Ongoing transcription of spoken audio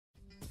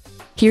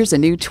Here's a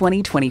new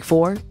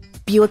 2024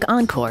 Buick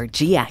Encore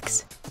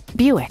GX.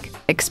 Buick,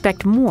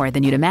 expect more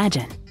than you'd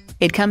imagine.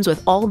 It comes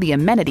with all the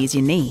amenities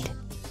you need.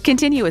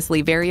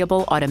 Continuously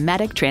variable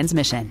automatic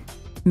transmission,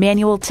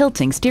 manual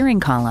tilting steering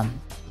column,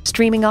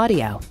 streaming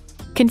audio,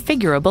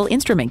 configurable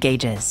instrument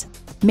gauges,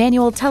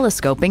 manual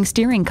telescoping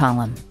steering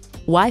column,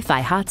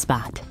 Wi-Fi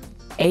hotspot,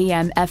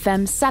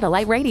 AM/FM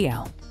satellite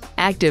radio,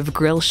 active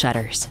grille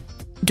shutters,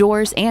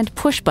 doors and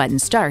push-button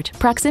start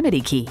proximity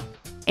key,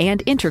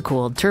 and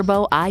intercooled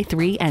turbo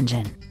i3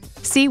 engine.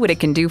 See what it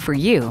can do for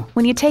you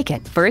when you take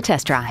it for a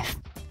test drive.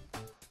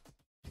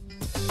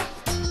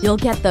 You'll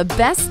get the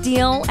best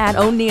deal at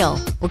O'Neil.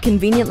 We're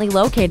conveniently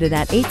located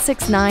at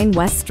 869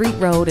 West Street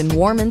Road in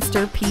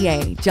Warminster,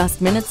 PA,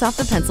 just minutes off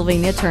the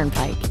Pennsylvania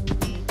Turnpike.